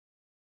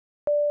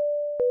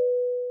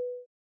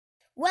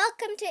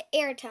Welcome to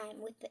Airtime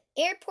with the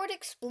Airport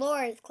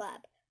Explorers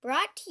Club,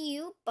 brought to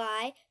you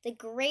by the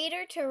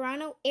Greater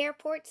Toronto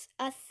Airports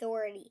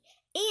Authority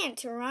and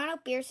Toronto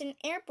Pearson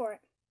Airport.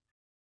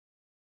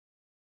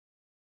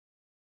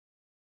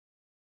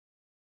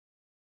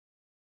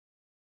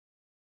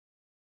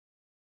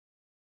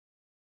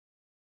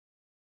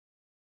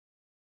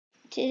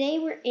 Today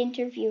we're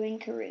interviewing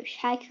Kurush.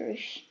 Hi,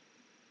 Kurush.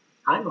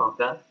 Hi,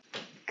 Malka.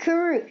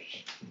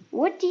 Kurush,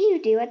 what do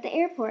you do at the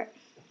airport?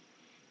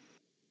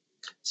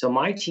 So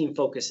my team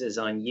focuses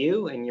on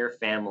you and your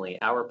family,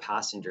 our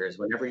passengers,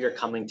 whenever you're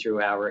coming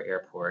through our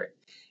airport.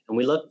 And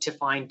we look to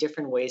find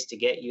different ways to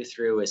get you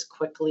through as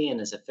quickly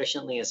and as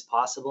efficiently as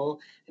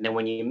possible. And then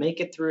when you make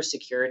it through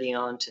security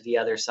onto the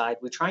other side,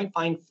 we try and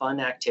find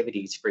fun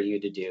activities for you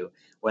to do,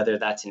 whether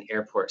that's an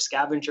airport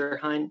scavenger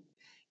hunt,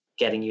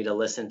 getting you to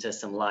listen to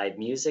some live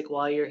music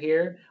while you're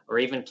here, or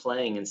even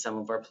playing in some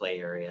of our play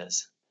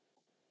areas.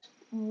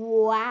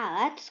 Wow,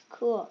 that's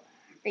cool.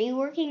 Are you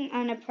working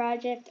on a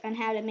project on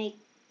how to make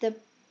the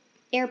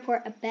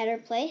airport a better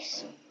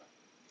place?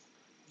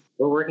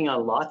 We're working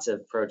on lots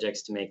of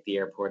projects to make the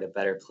airport a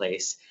better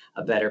place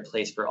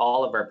for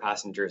all of our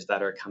passengers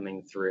that are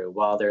coming through,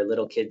 while they're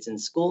little kids in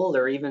school,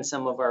 or even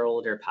some of our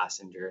older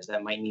passengers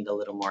that might need a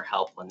little more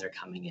help when they're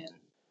coming in.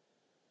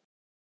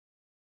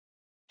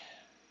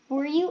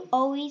 Were you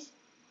always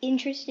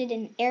interested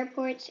in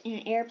airports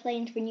and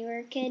airplanes when you were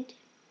a kid?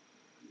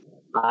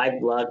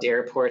 I've loved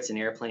airports and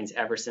airplanes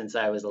ever since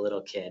I was a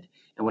little kid.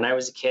 And when I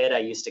was a kid, I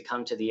used to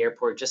come to the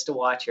airport just to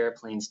watch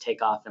airplanes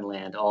take off and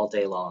land all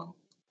day long.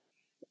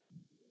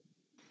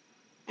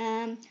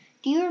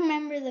 Do you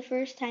remember the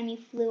first time you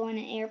flew on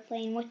an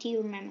airplane? What do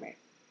you remember?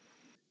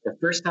 The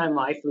first time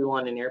I flew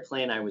on an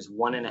airplane, I was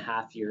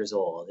 1.5 years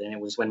old, and it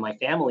was when my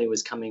family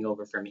was coming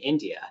over from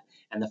India.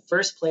 And the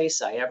first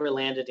place I ever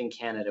landed in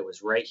Canada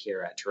was right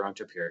here at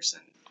Toronto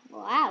Pearson.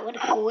 Wow, what a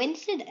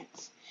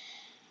coincidence.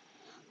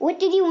 What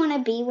did you want to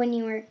be when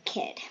you were a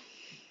kid?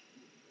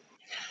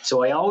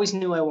 So I always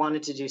knew I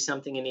wanted to do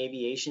something in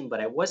aviation,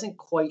 but I wasn't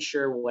quite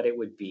sure what it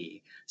would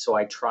be. So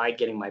I tried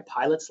getting my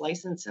pilot's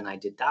license, and I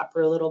did that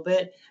for a little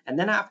bit. And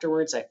then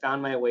afterwards, I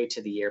found my way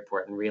to the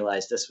airport and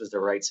realized this was the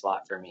right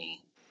spot for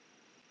me.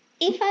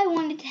 If I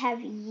wanted to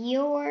have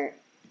your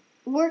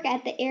work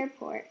at the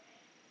airport,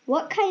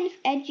 what kind of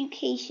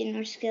education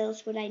or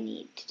skills would I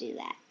need to do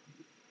that?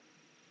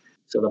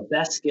 So the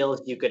best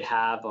skills you could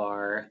have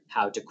are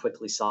how to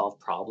quickly solve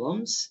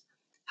problems,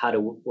 how to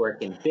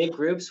work in big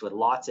groups with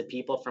lots of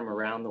people from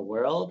around the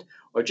world,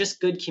 or just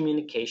good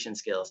communication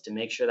skills to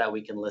make sure that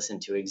we can listen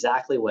to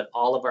exactly what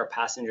all of our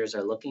passengers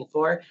are looking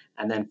for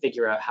and then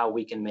figure out how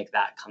we can make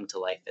that come to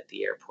life at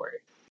the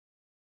airport.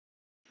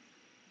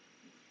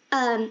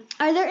 Are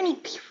there any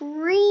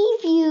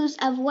previews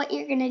of what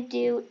you're going to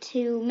do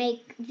to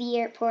make the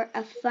airport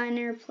a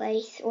funner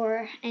place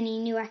or any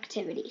new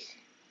activities?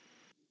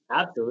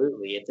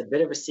 Absolutely. It's a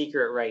bit of a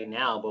secret right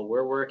now, but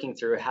we're working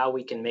through how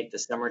we can make the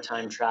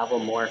summertime travel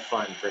more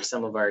fun for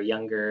some of our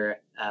younger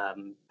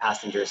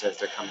passengers as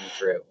they're coming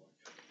through.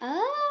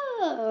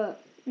 Oh,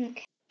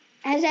 okay.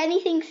 Has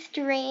anything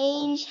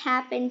strange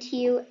happened to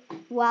you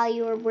while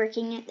you were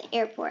working at the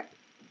airport?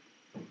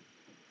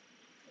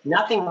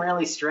 Nothing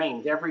really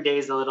strange. Every day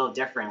is a little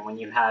different. When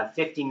you have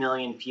 50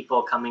 million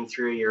people coming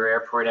through your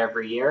airport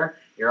every year,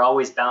 you're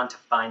always bound to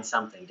find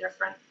something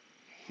different.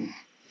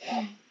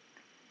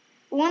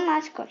 One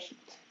last question.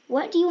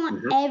 What do you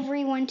want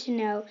everyone to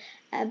know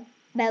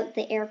about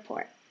the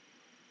airport?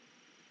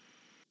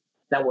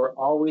 That we're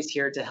always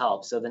here to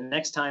help. So the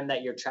next time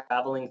that you're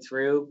traveling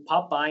through,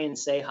 pop by and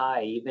say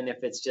hi, even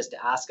if it's just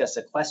to ask us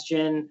a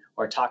question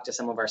or talk to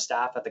some of our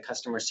staff at the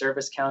customer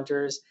service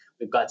counters.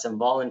 We've got some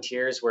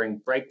volunteers wearing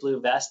bright blue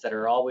vests that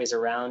are always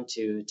around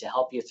to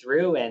help you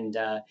through and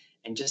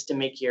just to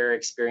make your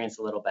experience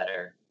a little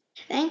better.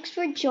 Thanks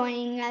for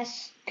joining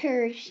us,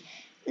 Kurush.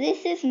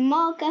 This is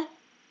Malka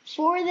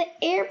for the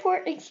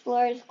Airport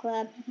Explorers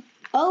Club.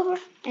 Over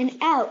and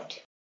out.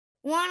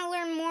 Want to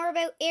learn more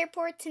about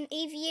airports and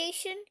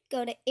aviation?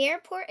 Go to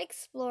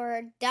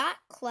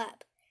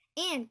airportexplorer.club.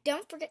 And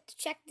don't forget to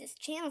check this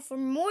channel for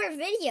more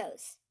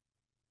videos.